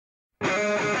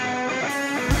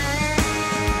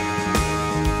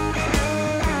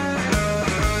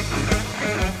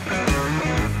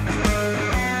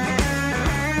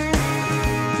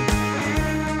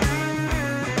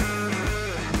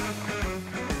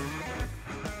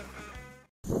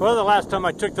Well, the last time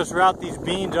I took this route, these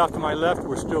beans off to my left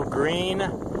were still green.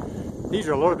 These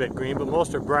are a little bit green, but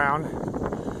most are brown.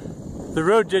 The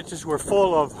road ditches were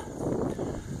full of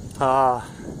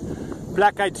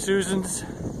black-eyed Susans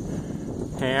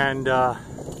and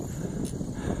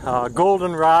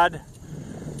goldenrod.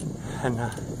 And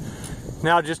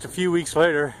now, just a few weeks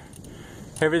later,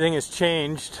 everything has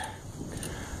changed.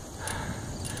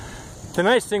 The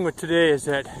nice thing with today is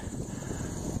that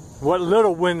what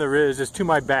little wind there is to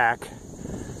my back.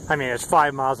 I mean, it's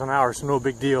 5 miles an hour, so no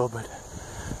big deal, but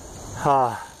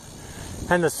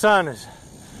and the sun is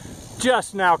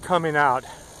just now coming out,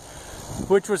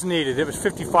 which was needed. It was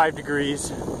 55 degrees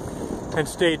and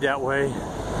stayed that way.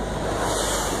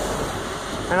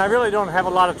 And I really don't have a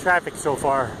lot of traffic so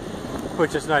far,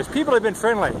 which is nice. People have been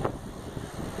friendly.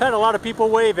 Had a lot of people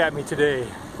wave at me today.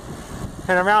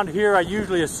 And around here, I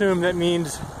usually assume that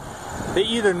means they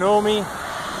either know me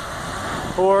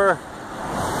or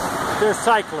they're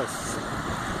cyclists.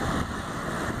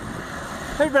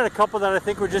 There's been a couple that I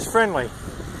think were just friendly.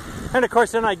 And of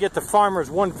course, then I get the farmer's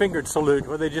one-fingered salute,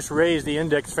 where they just raise the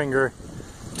index finger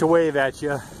to wave at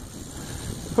you,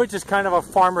 which is kind of a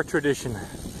farmer tradition.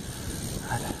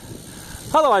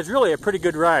 Otherwise, really a pretty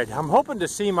good ride. I'm hoping to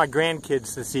see my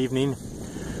grandkids this evening.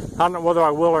 I don't know whether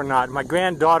I will or not. My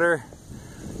granddaughter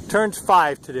turns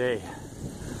 5 today.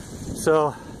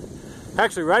 So,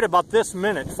 actually right about this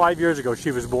minute, 5 years ago,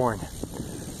 she was born.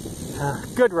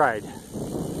 Good ride.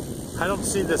 I don't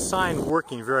see this sign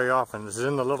working very often. This is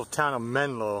in the little town of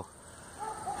Menlo.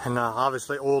 And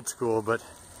obviously old school, but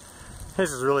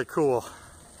this is really cool.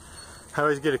 I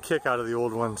always get a kick out of the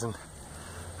old ones. And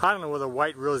I don't know whether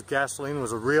White Rose gasoline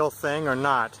was a real thing or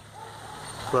not,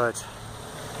 but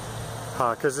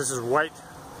because this is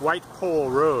White Pole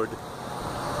Road,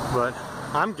 but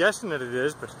I'm guessing that it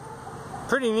is, but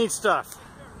pretty neat stuff.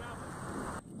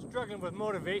 Struggling with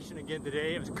motivation again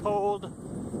today. It was cold,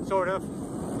 sort of.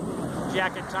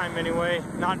 Jacket time anyway,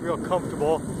 not real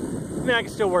comfortable. I mean, I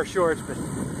can still wear shorts, but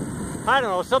I don't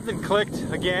know, something clicked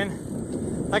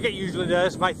again, like it usually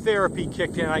does. My therapy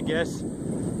kicked in, I guess.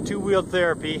 Two-wheeled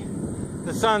therapy.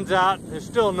 The sun's out, there's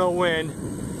still no wind,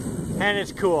 and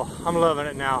it's cool. I'm loving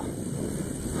it now.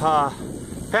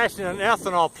 Passing an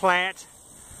ethanol plant,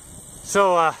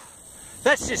 so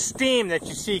that's just steam that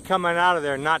you see coming out of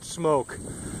there, not smoke.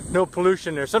 No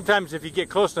pollution there. Sometimes if you get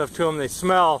close enough to them, they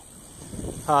smell.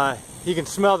 You can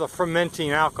smell the fermenting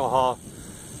alcohol,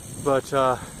 but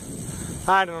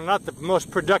I don't know, not the most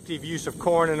productive use of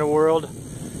corn in the world,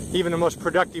 even the most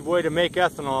productive way to make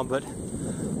ethanol, but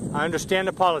I understand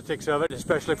the politics of it,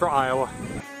 especially for Iowa.